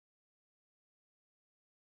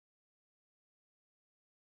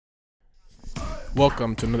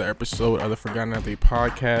Welcome to another episode of the Forgotten Athlete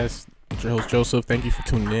Podcast. It's your host Joseph. Thank you for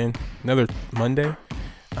tuning in. Another Monday,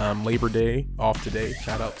 Labor Day, off today.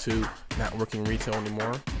 Shout out to not working retail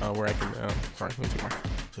anymore, where I can. Sorry, let me take my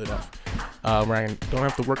hood off. Where I don't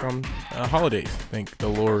have to work on holidays. Thank the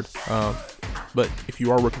Lord. But if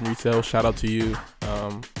you are working retail, shout out to you.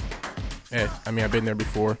 I've been there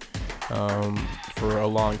before for a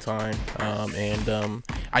long time, and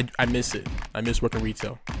I miss it. I miss working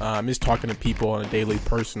retail. I miss talking to people on a daily,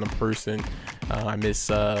 person to person. I miss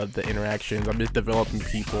the interactions. I miss developing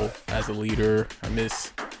people as a leader. I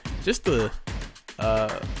miss just the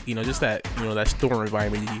that store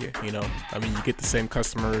environment you get. You get the same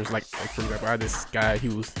customers. Like for example, I had this guy. He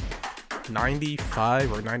was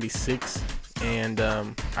 95 or 96, and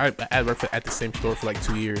I worked at the same store for like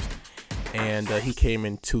 2 years. And he came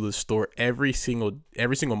into the store every single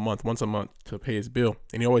month, once a month, to pay his bill.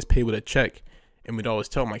 And he always paid with a check. And we'd always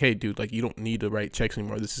tell him, like, hey, dude, like, you don't need to write checks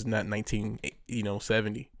anymore. This is not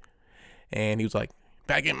 1970. And he was like,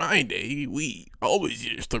 back in my day, we always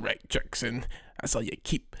used to write checks. And that's how you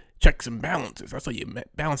keep checks and balances. That's how you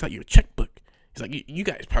balance out your checkbook. He's like, you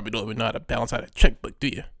guys probably don't even know how to balance out a checkbook, do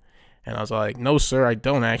you? And I was like, no, sir, I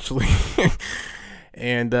don't actually.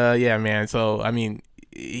 And yeah, man. So, I mean,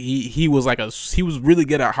 he was really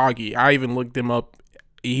good at hockey. I even looked him up.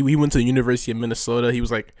 He went to the University of Minnesota. He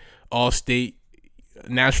was like all-state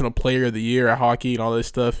national player of the year at hockey and all this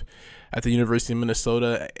stuff at the University of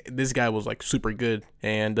Minnesota. This guy was like super good.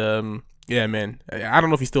 And yeah, man, I don't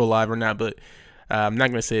know if he's still alive or not, but I'm not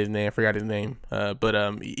gonna say his name. I forgot his name. But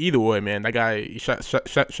either way, man, that guy,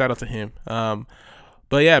 shout out to him.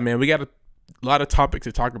 But yeah, man, we got a lot of topics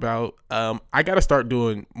to talk about. I got to start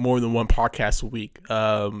doing more than one podcast a week,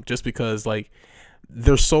 just because like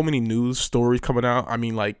there's so many news stories coming out. I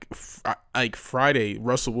mean, like Friday,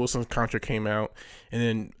 Russell Wilson's contract came out,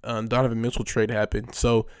 and then Donovan Mitchell trade happened.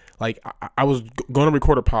 So like I was going to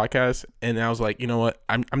record a podcast, and I was like, you know what,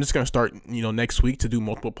 I'm just gonna start next week to do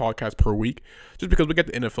multiple podcasts per week, just because we got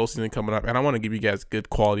the NFL season coming up, and I want to give you guys good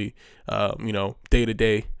quality, day to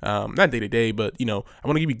day, not day to day, but I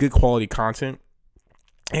want to give you good quality content,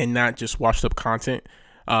 and not just washed up content,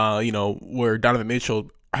 where Donovan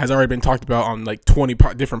Mitchell has already been talked about on like 20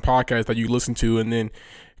 different podcasts that you listen to, and then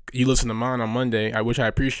you listen to mine on Monday, which I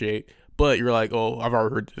appreciate, but you're like, oh, I've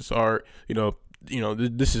already heard this, or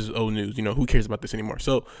this is old news. Who cares about this anymore?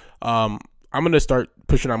 So I'm gonna start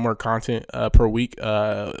pushing out more content per week.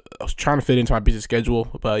 I was trying to fit into my busy schedule,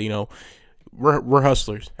 but we're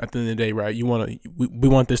hustlers at the end of the day, right? We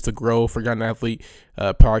want this to grow. Forgotten Athlete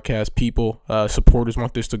podcast people, supporters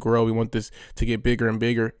want this to grow. We want this to get bigger and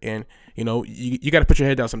bigger, and you got to put your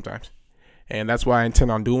head down sometimes, and that's what I intend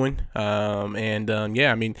on doing.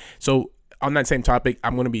 Yeah, I mean, so on that same topic,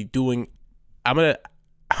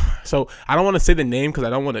 so I don't want to say the name because I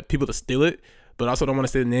don't want people to steal it, but also don't want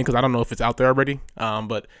to say the name because I don't know if it's out there already.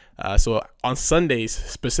 So on Sundays,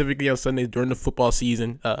 specifically on Sundays during the football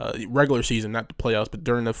season, regular season, not the playoffs, but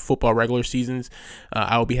during the football regular seasons,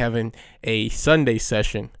 I will be having a Sunday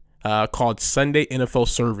session called Sunday NFL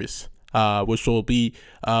Service, which will be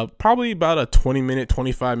probably about a 20-minute,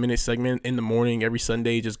 25-minute segment in the morning every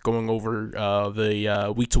Sunday, just going over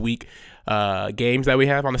the week-to-week games that we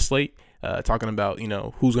have on the slate. Talking about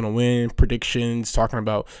who's gonna win, predictions, talking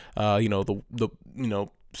about the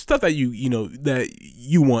stuff that that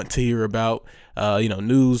you want to hear about,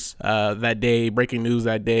 news that day, breaking news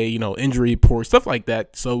that day, injury reports, stuff like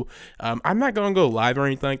that. So I'm not gonna go live or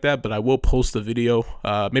anything like that, but I will post the video,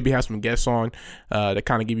 maybe have some guests on to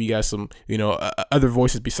kind of give you guys some other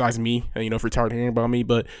voices besides me, if you're tired of hearing about me.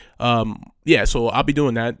 But yeah, so I'll be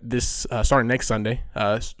doing that this starting next Sunday.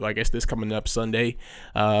 So I guess this coming up Sunday,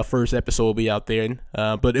 first episode will be out there,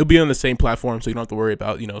 but it'll be on the same platform, so you don't have to worry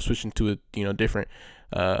about switching to a different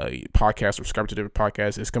podcast or subscribe to different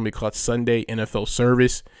podcasts. It's gonna be called Sunday NFL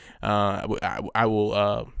Service. I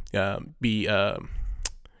will be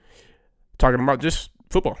talking about just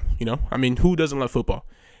football. I mean, who doesn't love football?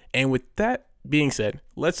 And with that being said,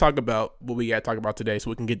 let's talk about what we got to talk about today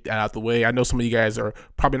so we can get that out the way. I know some of you guys are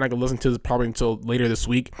probably not going to listen to this probably until later this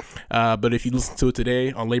week, but if you listen to it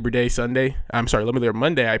today on Labor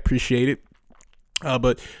Monday, I appreciate it.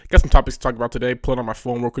 But got some topics to talk about today. Put on my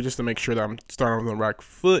phone real quick just to make sure that I'm starting on the right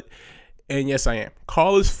foot. And yes, I am.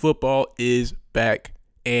 College football is back,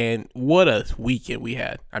 and what a weekend we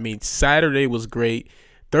had. I mean, Saturday was great.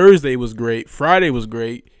 Thursday was great. Friday was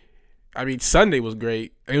great. I mean, Sunday was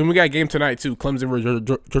great. And we got a game tonight too. Clemson versus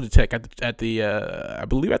Georgia Tech I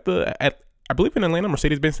believe in Atlanta,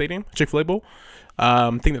 Mercedes-Benz Stadium, Chick-fil-A Bowl. I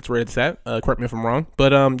think that's where it's at. Correct me if I'm wrong.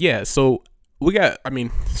 But yeah, so we got. I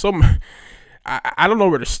mean, I don't know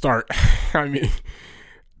where to start. I mean,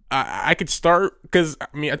 I could start because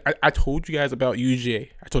I told you guys about UGA.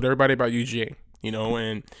 I told everybody about UGA,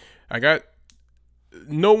 and I got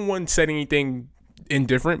no one said anything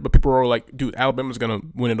indifferent, but people were like, dude, Alabama's gonna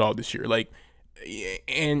win it all this year. Like,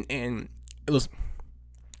 and it was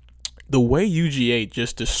the way UGA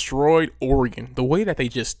just destroyed Oregon, the way that they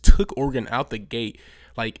just took Oregon out the gate,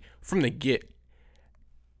 like from the get.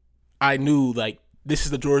 I knew like this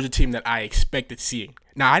is the Georgia team that I expected seeing.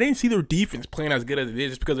 Now I didn't see their defense playing as good as it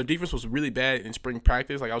is, just because their defense was really bad in spring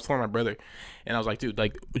practice. Like I was telling my brother, and I was like, dude,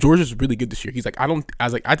 like Georgia's really good this year. He's like, I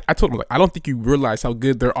told him like I don't think you realize how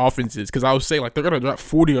good their offense is, because I was saying like they're gonna drop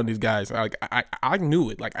 40 on these guys. Like I knew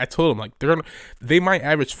it. Like I told him like they might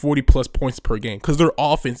average 40 plus points per game because their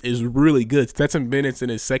offense is really good. Stetson Bennett's in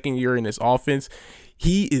his second year in this offense.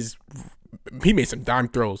 He made some dime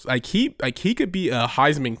throws. Like he could be a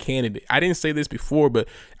Heisman candidate. I didn't say this before, but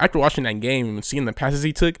after watching that game and seeing the passes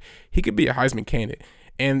he took, he could be a Heisman candidate.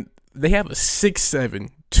 And they have a 6'7",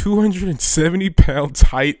 270-pound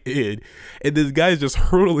tight end, and this guy is just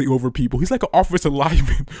hurtling over people. He's like an offensive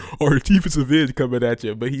lineman or a defensive end coming at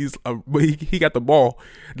you, but he got the ball.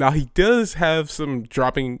 Now he does have some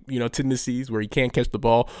dropping tendencies where he can't catch the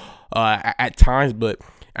ball at times, but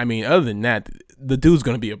I mean, other than that, the dude's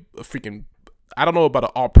going to be a freaking, I don't know about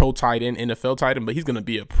an all-pro tight end, NFL tight end, but he's going to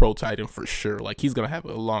be a pro tight end for sure. Like, he's going to have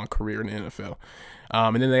a long career in the NFL.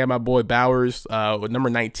 And then they have my boy Bowers with number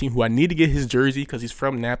 19, who I need to get his jersey because he's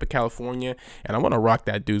from Napa, California, and I want to rock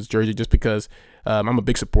that dude's jersey just because I'm a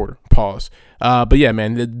big supporter. Pause. But yeah,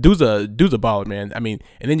 man, the dude's a baller, man. I mean,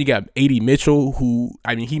 and then you got A.D. Mitchell, who,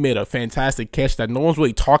 I mean, he made a fantastic catch that no one's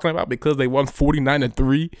really talking about because they won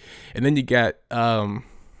 49-3. And then you got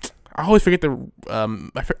I always forget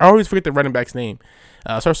the running back's name.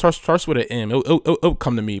 Starts with an M. It'll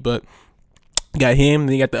come to me, but you got him.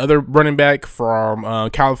 Then you got the other running back from I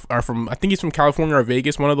think he's from California or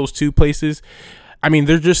Vegas, one of those two places. I mean,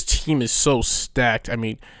 their just team is so stacked. I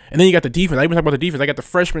mean, and then you got the defense. I even talk about the defense. I got the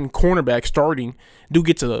freshman cornerback starting. Dude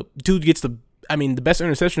gets the the best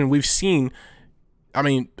interception we've seen. I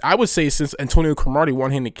mean, I would say since Antonio Cromartie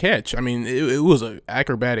one-handed catch. I mean, it was an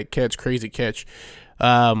acrobatic catch, crazy catch.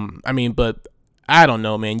 I mean, but I don't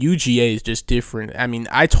know, man. UGA is just different. I mean,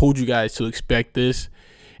 I told you guys to expect this,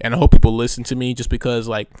 and I hope people listen to me just because,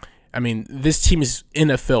 like, I mean, this team is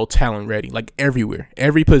NFL talent ready, like everywhere.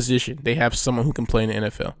 Every position, they have someone who can play in the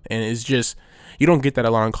NFL. And it's just, you don't get that a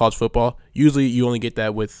lot in college football. Usually you only get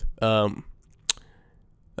that with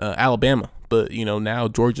Alabama. But, now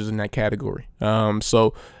Georgia's in that category.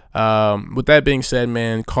 So with that being said,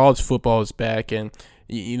 man, college football is back. And,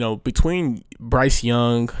 between Bryce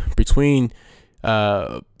Young, between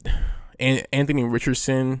Anthony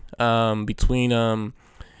Richardson, between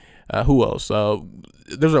who else?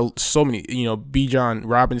 There's so many, Bijan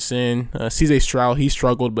Robinson, C.J. Stroud, he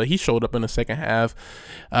struggled, but he showed up in the second half.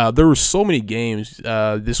 There were so many games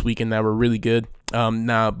this weekend that were really good.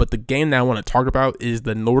 But the game that I want to talk about is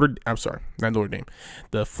the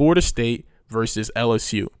Florida State versus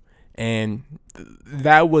LSU. And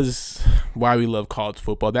that was why we love college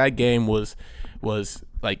football. That game was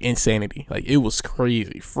like insanity. Like, it was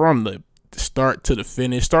crazy from the start to the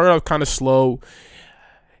finish. Started off kind of slow,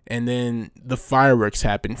 and then the fireworks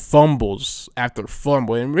happened. Fumbles after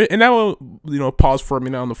fumble. And that will, pause for a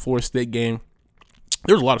minute on the Florida State game.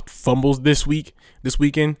 There was a lot of fumbles this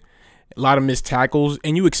weekend. A lot of missed tackles,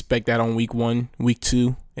 and you expect that on week 1, week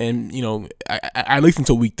 2, and at least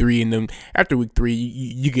until week 3, and then after week 3,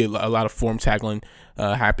 you get a lot of form tackling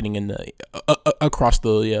happening in the across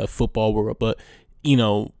the football world. But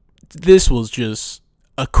this was just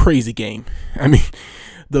a crazy game. I mean,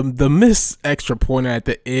 the missed extra point at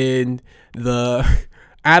the end, the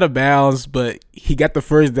out of bounds, but he got the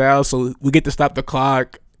first down, so we get to stop the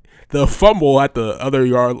clock. The fumble at the other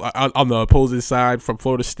yard on the opposing side from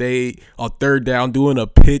Florida State on third down, doing a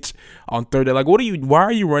pitch on third down. Like, why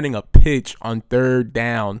are you running a pitch on third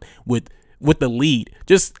down with the lead?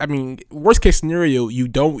 Just, I mean, worst case scenario, you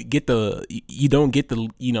don't get the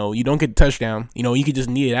touchdown. You could just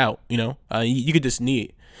knee it out. You could just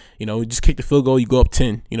knee it. Just kick the field goal, you go up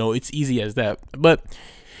 10. It's easy as that. But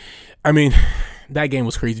I mean, that game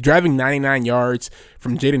was crazy. Driving 99 yards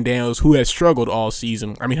from Jayden Daniels, who has struggled all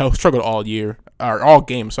season. I mean, he struggled all year, or all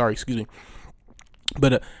game. Sorry, excuse me.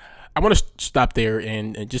 But I want to stop there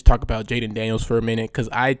and just talk about Jayden Daniels for a minute, because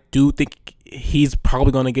I do think he's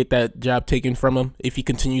probably going to get that job taken from him if he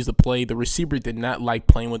continues to play. The receiver did not like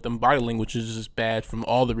playing with him. Body language is just bad from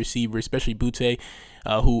all the receivers, especially Butte,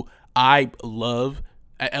 who I love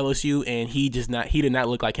at LSU, and he did not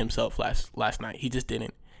look like himself last night. He just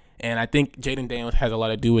didn't. And I think Jaden Daniels has a lot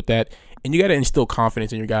to do with that. And you got to instill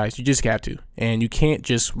confidence in your guys. You just have to. And you can't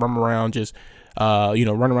just run around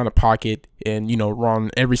run around the pocket and,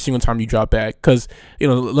 run every single time you drop back. Because,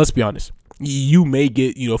 let's be honest. You may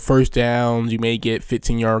get, first downs. You may get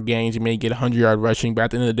 15-yard gains. You may get 100-yard rushing. But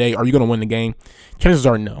at the end of the day, are you going to win the game? Chances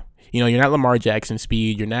are no. You're not Lamar Jackson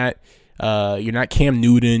speed. You're not Cam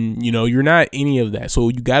Newton. You're not any of that. So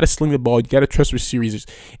you got to sling the ball. You got to trust receivers.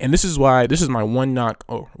 And this is my one knock,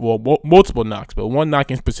 multiple knocks, but one knock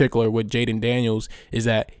in particular with Jaden Daniels is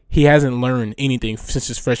that he hasn't learned anything since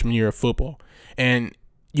his freshman year of football. And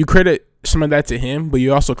you credit some of that to him, but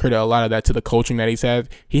you also credit a lot of that to the coaching that he's had.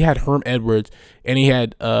 He had Herm Edwards and he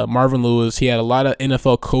had Marvin Lewis. He had a lot of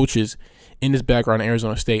NFL coaches in his background at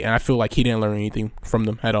Arizona State, and I feel like he didn't learn anything from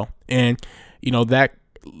them at all. And that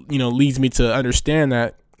leads me to understand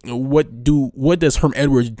that what does Herm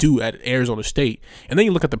Edwards do at Arizona State? And then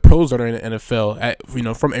you look at the pros that are in the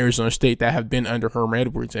NFL from Arizona State that have been under Herm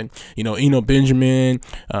Edwards, and Eno Benjamin,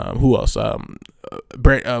 who else? Not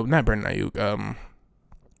Brandon Ayuk.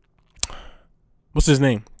 What's his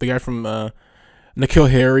name? The guy from N'Keal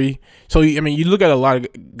Harry. So you look at a lot of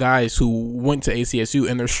guys who went to ACSU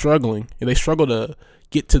and they're struggling. And they struggle to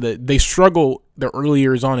get to they struggle their early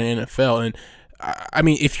years on in NFL. And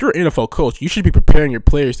if you're an NFL coach, you should be preparing your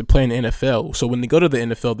players to play in the NFL. So when they go to the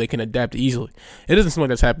NFL, they can adapt easily. It doesn't seem like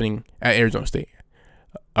that's happening at Arizona State.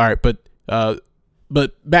 All right, but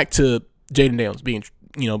back to Jaden Daniels being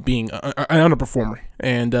an underperformer.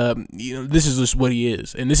 And this is just what he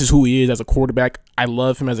is, and this is who he is as a quarterback. I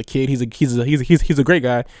love him as a kid. He's a great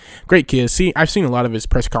guy, great kid. I've seen a lot of his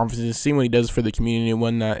press conferences, seen what he does for the community and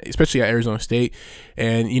whatnot, especially at Arizona State.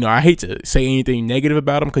 And I hate to say anything negative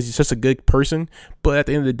about him because he's such a good person, but at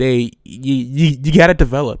the end of the day, you got to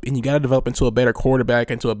develop, and you got to develop into a better quarterback,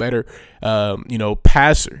 into a better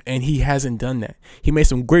passer, and he hasn't done that. He made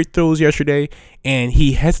some great throws yesterday, and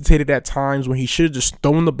he hesitated at times when he should have just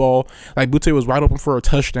thrown the ball. Like Butte was wide open for a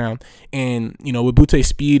touchdown, and with Butte's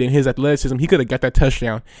speed and his athleticism, he could have got that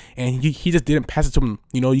touchdown, and he just didn't pass it to him.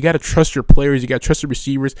 You got to trust your players, you got to trust the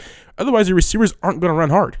receivers. Otherwise, the receivers aren't going to run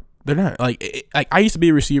hard. They're not. Like I used to be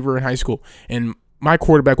a receiver in high school, and my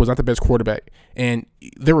quarterback was not the best quarterback, and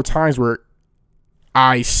there were times where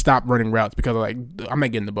I stopped running routes because I'm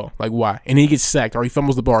not getting the ball. Like, why? And he gets sacked, or he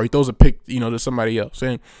fumbles the ball, or he throws a pick, to somebody else.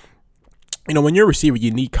 And when you're a receiver, you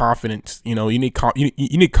need confidence. You need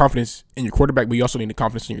confidence in your quarterback, but you also need the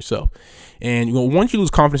confidence in yourself. And once you lose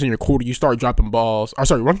confidence in your quarterback, you start dropping balls. Once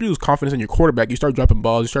you lose confidence in your quarterback, you start dropping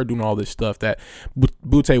balls. You start doing all this stuff that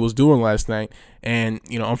Butte was doing last night. And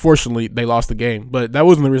unfortunately, they lost the game. But that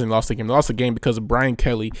wasn't the reason they lost the game. They lost the game because of Brian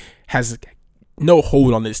Kelly has no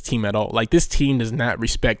hold on this team at all. Like, this team does not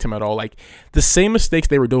respect him at all. Like, the same mistakes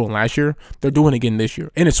they were doing last year, they're doing again this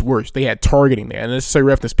year. And it's worse. They had targeting, they had unnecessary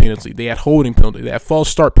roughness penalty, they had holding penalty, they had false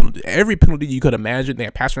start penalty. Every penalty you could imagine, they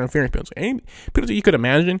had pass interference penalty. Any penalty you could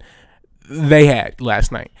imagine, they had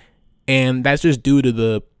last night. And that's just due to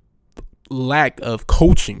the lack of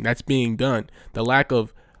coaching that's being done, the lack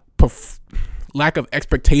of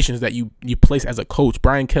expectations that you place as a coach.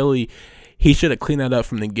 Brian Kelly, he should have cleaned that up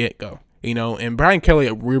from the get-go. And Brian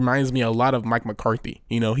Kelly reminds me a lot of Mike McCarthy.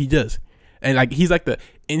 He does. And he's like the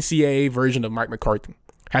NCAA version of Mike McCarthy.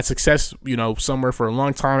 Had success, somewhere for a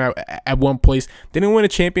long time at one place. Didn't win a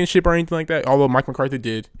championship or anything like that, although Mike McCarthy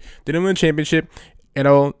did. Didn't win a championship at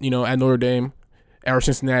all, at Notre Dame or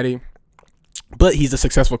Cincinnati. But he's a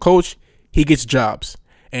successful coach. He gets jobs.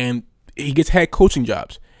 And he gets head coaching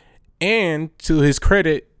jobs. And to his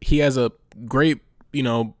credit, he has a great,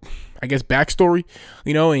 backstory,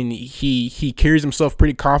 and he carries himself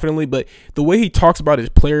pretty confidently. But the way he talks about his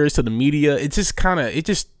players to the media, it just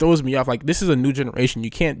throws me off. Like, this is a new generation. You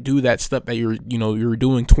can't do that stuff that you're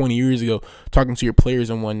doing 20 years ago, talking to your players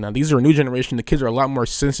and whatnot. These are a new generation. The kids are a lot more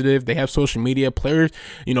sensitive. They have social media. Players,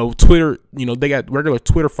 Twitter, they got regular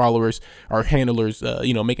Twitter followers or handlers,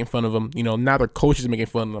 making fun of them. Now their coaches making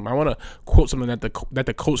fun of them. I want to quote something that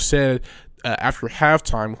the coach said after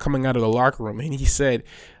halftime, coming out of the locker room, and he said,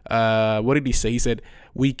 what did he say? He said,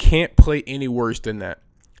 "We can't play any worse than that.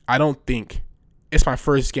 I don't think. It's my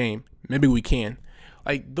first game. Maybe we can."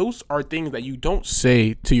 Like, those are things that you don't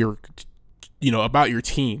say to your, about your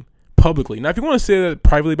team publicly. Now, if you want to say that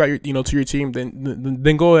privately about your, to your team,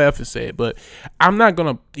 then go ahead and say it. But I'm not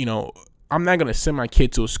gonna send my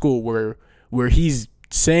kid to a school where he's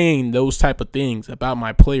saying those type of things about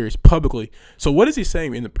my players publicly. So what is he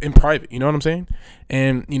saying in private? You know what I'm saying?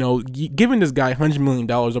 And, giving this guy $100 million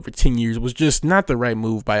over 10 years was just not the right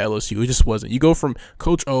move by LSU. It just wasn't. You go from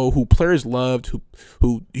Coach O, who players loved,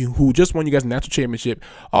 who just won you guys a national championship,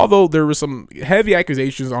 although there was some heavy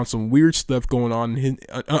accusations on some weird stuff going on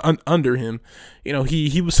under him.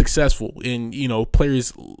 He was successful and,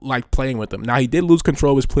 players liked playing with him. Now, he did lose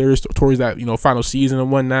control of his players towards that, final season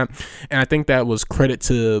and whatnot. And I think that was credit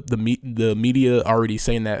to the media already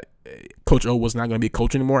saying that Coach O was not going to be a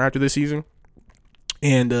coach anymore after this season.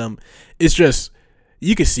 And it's just,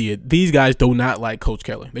 you can see it. These guys do not like Coach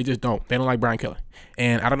Kelly. They just don't. They don't like Brian Kelly.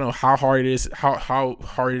 And I don't know how hard it is, how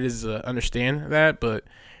hard it is to understand that, but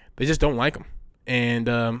they just don't like him. And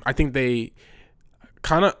I think they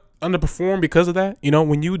kind of underperform because of that.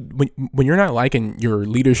 When you're not liking your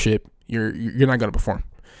leadership, you're not going to perform.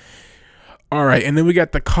 All right, and then we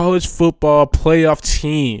got the college football playoff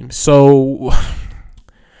team. So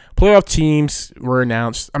playoff teams were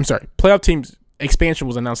announced. Playoff teams expansion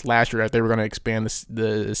was announced last year that they were going to expand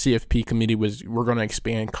the CFP committee we're going to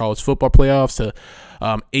expand college football playoffs to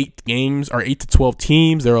 8 games or 8 to 12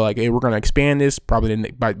 teams. They were like, hey, we're going to expand this probably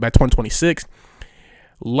by 2026.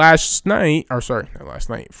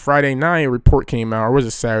 Friday night, a report came out, or was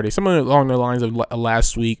it Saturday? Something along the lines of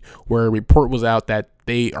last week, where a report was out that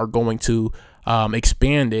they are going to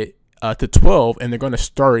expand it to 12, and they're going to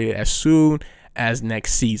start it as soon as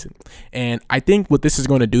next season. And I think what this is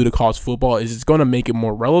going to do to college football is it's going to make it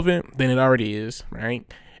more relevant than it already is, right?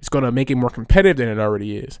 It's going to make it more competitive than it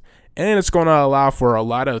already is. And it's going to allow for a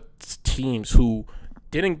lot of teams who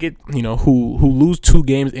didn't get, who lose 2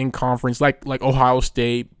 games in conference, like Ohio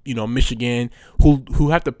State, Michigan, who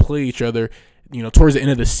have to play each other, towards the end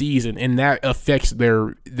of the season, and that affects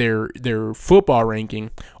their football ranking.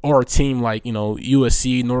 Or a team like,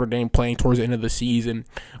 USC, Notre Dame playing towards the end of the season,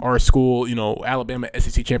 or a school, Alabama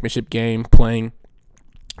SEC championship game playing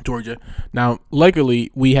Georgia. Now, luckily,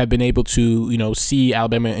 we have been able to, see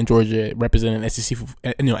Alabama and Georgia representing SEC.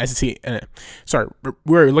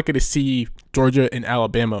 We're looking to see Georgia and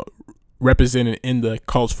Alabama represented in the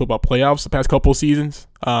college football playoffs the past couple of seasons.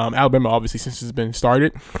 Alabama, obviously, since it's been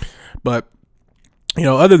started, but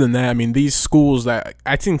other than that, I mean, these schools that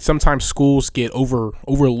I think sometimes schools get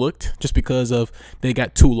overlooked just because of they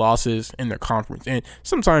got 2 losses in their conference, and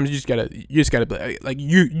sometimes you just gotta like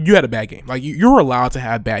you had a bad game. Like you're allowed to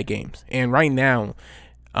have bad games, and right now,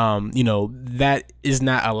 that is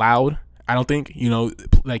not allowed. I don't think,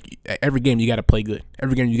 like every game you got to play good.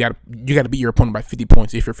 Every game you got to beat your opponent by 50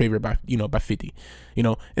 points if you're favored by 50,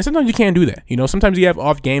 and sometimes you can't do that. Sometimes you have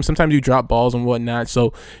off games, sometimes you drop balls and whatnot.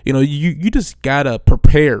 So, you just got to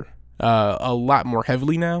prepare a lot more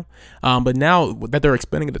heavily now. But now that they're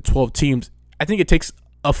expanding it to 12 teams, I think it takes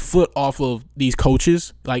a foot off of these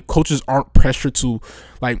coaches. Like, coaches aren't pressured to,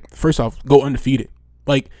 like, first off, go undefeated.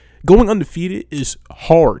 Like, going undefeated is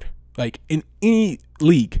hard. Like, in any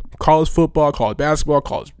league, college football, college basketball,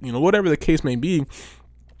 college, whatever the case may be,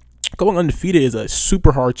 going undefeated is a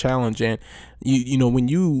super hard challenge. And when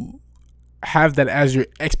you have that as your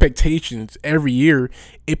expectations every year,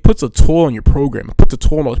 it puts a toll on your program. It puts a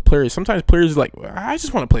toll on those players. Sometimes players are like, I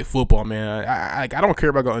just want to play football, man. I don't care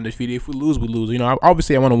about going undefeated. If we lose, we lose.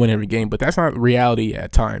 Obviously I want to win every game, but that's not reality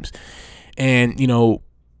at times. And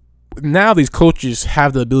now these coaches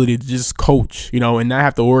have the ability to just coach, and not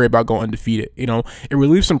have to worry about going undefeated. It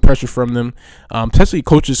relieves some pressure from them, especially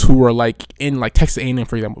coaches who are like in like Texas A&M,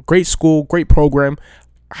 for example. Great school, great program,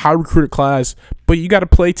 high recruited class, but you got to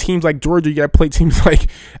play teams like Georgia. You got to play teams like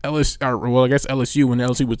LSU when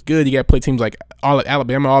LSU was good. You got to play teams like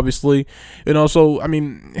Alabama, obviously. So I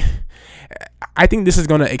mean, I think this is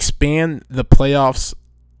going to expand the playoffs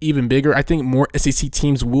even bigger. I think more SEC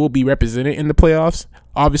teams will be represented in the playoffs.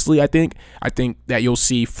 Obviously, I think that you'll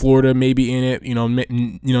see Florida maybe in it.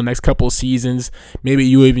 Next couple of seasons, maybe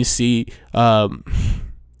you even see what's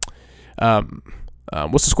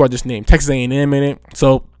the squad just named, Texas A&M in it.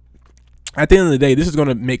 So at the end of the day, this is going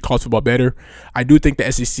to make college football better. I do think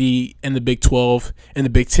the SEC and the Big 12 and the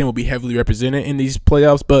Big 10 will be heavily represented in these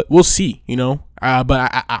playoffs, but we'll see.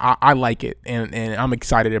 But I like it, and I'm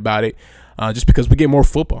excited about it. Just because we get more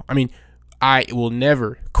football. I mean, I will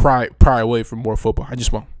never pry away from more football. I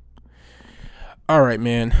just won't. All right,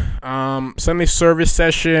 man. Sunday service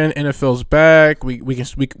session. NFL's back. We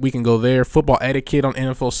can go there. Football etiquette on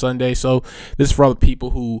NFL Sunday. So this is for all the people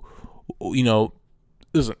who,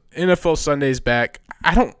 listen. NFL Sunday's back.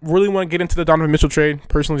 I don't really want to get into the Donovan Mitchell trade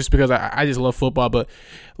personally, just because I just love football. But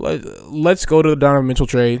let's go to the Donovan Mitchell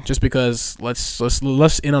trade, just because let's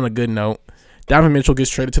end on a good note. Donovan Mitchell gets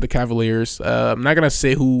traded to the Cavaliers. I'm not gonna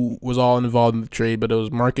say who was all involved in the trade, but it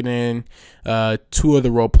was marketing, two of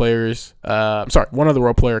the role players. One of the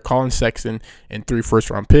role player, Colin Sexton, and 3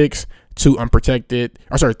 first-round picks, 3 unprotected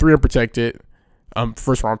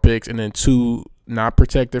first-round picks, and then 2 not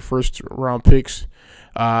protected first-round picks.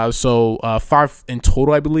 So 5 in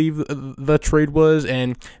total, I believe the trade was,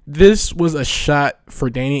 and this was a shot for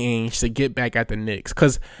Danny Ainge to get back at the Knicks,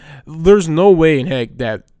 because there's no way in heck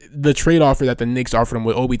that the trade offer that the Knicks offered him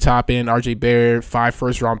with Obi Toppin, RJ Barrett, 5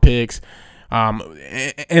 first-round picks,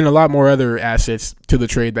 and a lot more other assets to the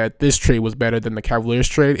trade, that this trade was better than the Cavaliers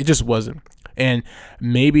trade. It just wasn't. And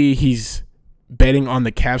maybe he's betting on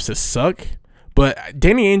the Cavs to suck, but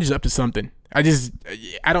Danny Ainge is up to something. I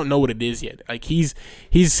don't know what it is yet. Like he's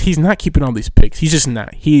not keeping all these picks. He's just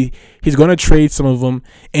not. He's going to trade some of them,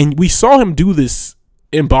 and we saw him do this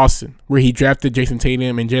in Boston, where he drafted Jason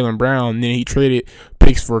Tatum and Jaylen Brown, and then he traded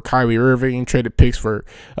picks for Kyrie Irving, traded picks for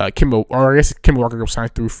Kemba Walker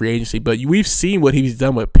signed through free agency. But we've seen what he's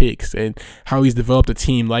done with picks and how he's developed a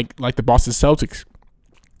team like the Boston Celtics,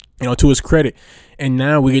 to his credit. And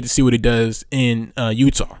now we get to see what he does in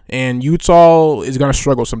Utah. And Utah is going to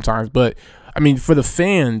struggle sometimes, but I mean, for the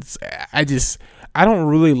fans, I don't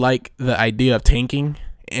really like the idea of tanking,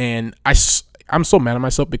 and I'm so mad at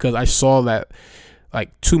myself because I saw that like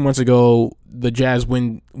 2 months ago the Jazz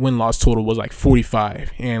win-loss total was like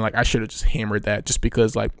 45, and like I should have just hammered that, just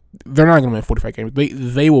because like they're not gonna win 45 games.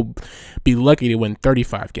 They will be lucky to win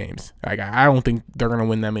 35 games. Like I don't think they're gonna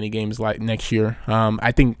win that many games like next year.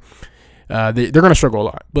 I think they're gonna struggle a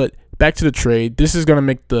lot, but. Back to the trade, this is going to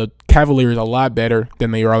make the Cavaliers a lot better than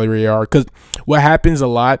they already are. Because what happens a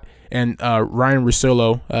lot, and Ryan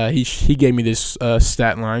Russillo, he gave me this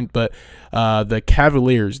stat line, but the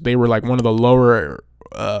Cavaliers, they were like one of the lower.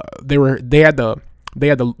 They had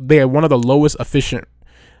one of the lowest offense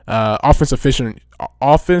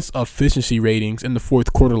efficiency ratings in the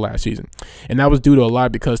fourth quarter last season, and that was due to a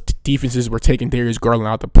lot because defenses were taking Darius Garland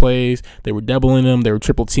out the plays. They were doubling him, they were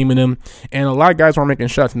triple teaming him, and a lot of guys weren't making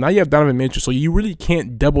shots. Now you have Donovan Mitchell, so you really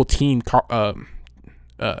can't double team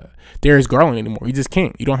Darius Garland anymore. You just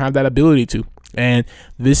can't. You don't have that ability to. And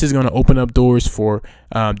this is going to open up doors for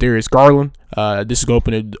Darius Garland. This is going to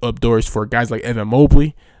open up doors for guys like Evan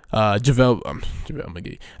Mobley. JaVale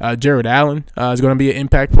McGee. Jared Allen is going to be an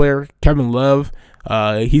impact player. Kevin Love,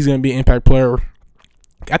 he's going to be an impact player.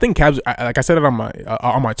 I think Cavs, like I said it on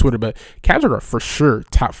my Twitter, but Cavs are for sure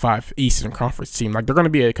top 5 Eastern Conference team. Like they're going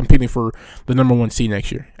to be competing for the number 1 seed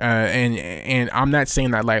next year. And I'm not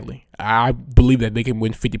saying that lightly. I believe that they can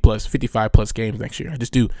win 55 plus games next year. I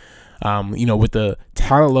just do. With the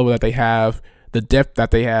talent level that they have, the depth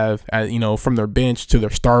that they have, from their bench to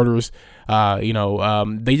their starters,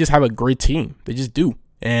 they just have a great team. They just do.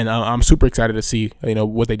 And I'm super excited to see,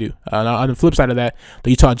 what they do. On the flip side of that,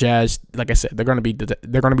 the Utah Jazz, like I said, they're going to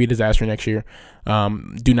be a disaster next year.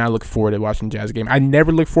 Do not look forward to watching the Jazz game. I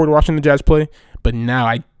never look forward to watching the Jazz play, but now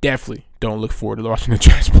I definitely don't look forward to watching the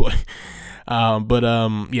Jazz play.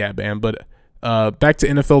 Yeah, man. But back to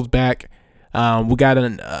NFL's back. We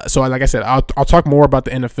got so like I said, I'll talk more about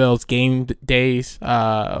the NFL's game days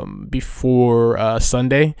before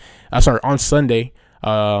Sunday. On Sunday.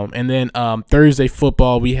 And then Thursday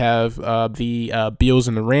football, we have the Bills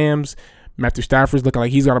and the Rams. Matthew Stafford's looking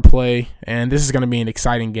like he's going to play, and this is going to be an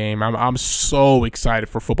exciting game. I'm so excited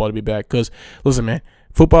for football to be back because, listen, man,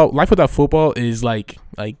 life without football is like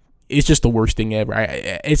it's just the worst thing ever.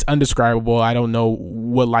 It's undescribable. I don't know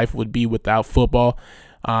what life would be without football.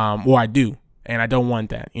 Well, I do. And I don't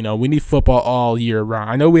want that. We need football all year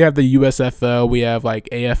round. I know we have the USFL, we have like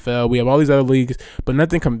AFL, we have all these other leagues, but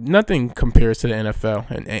nothing compares to the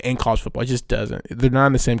NFL and college football. It just doesn't. They're not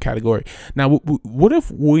in the same category. Now, what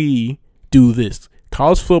if we do this?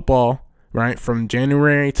 College football, right, from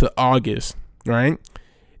January to August, right?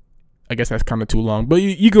 I guess that's kind of too long, but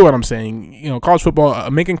you get what I'm saying. College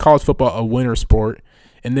football, making college football a winter sport,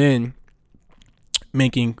 and then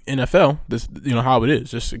making NFL this, how it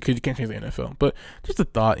is, just because you can't change the NFL, but just a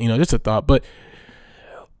thought, but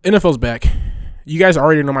NFL's back. You guys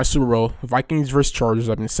already know my Super Bowl, Vikings versus Chargers.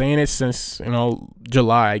 I've been saying it since,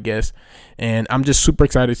 July, I guess, and I'm just super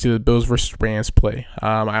excited to see the Bills versus Rams play.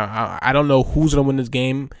 I don't know who's going to win this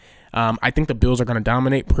game. I think the Bills are going to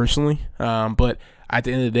dominate personally, but at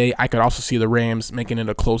the end of the day, I could also see the Rams making it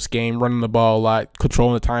a close game, running the ball a lot,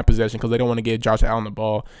 controlling the time possession because they don't want to get Josh Allen the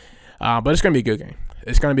ball. But it's going to be a good game.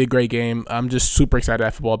 It's going to be a great game. I'm just super excited to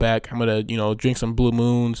have football back. I'm going to, drink some Blue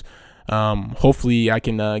Moons. Hopefully I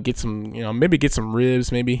can get some, maybe get some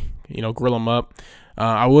ribs, maybe, grill them up.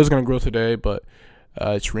 I was going to grill today, but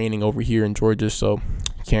it's raining over here in Georgia, so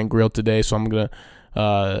can't grill today. So I'm going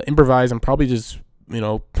improvise. I'm probably just,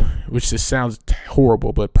 which just sounds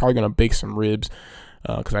horrible, but probably gonna bake some ribs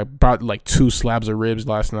because I brought like 2 slabs of ribs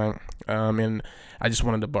last night, and I just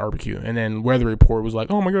wanted to barbecue. And then weather report was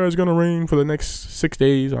like, oh my god, it's gonna rain for the next 6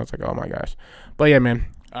 days. I was like, oh my gosh. But yeah, man.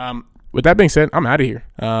 With that being said, I'm out of here.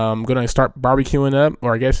 I'm gonna start barbecuing up,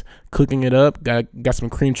 or I guess cooking it up. Got some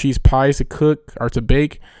cream cheese pies to cook or to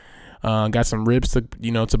bake. Got some ribs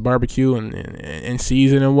to barbecue and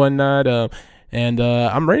season and whatnot. And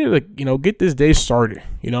I'm ready to get this day started.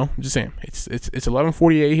 I'm just saying it's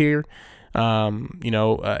 11:48 here.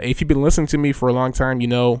 If you've been listening to me for a long time,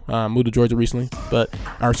 moved to Georgia recently,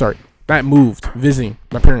 not moved, visiting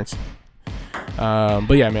my parents.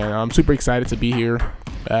 But yeah, man, I'm super excited to be here.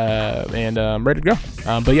 And I'm ready to go.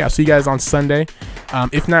 But yeah, I'll see you guys on Sunday.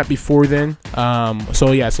 If not before then. So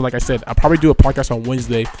like I said, I'll probably do a podcast on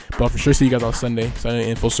Wednesday, but for sure see you guys on Sunday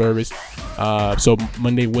info service. So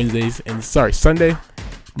Sunday,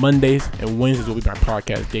 Mondays and Wednesdays will be my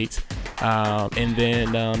podcast dates. And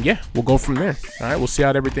then we'll go from there. All right, we'll see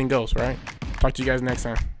how everything goes. All right, talk to you guys next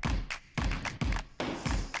time.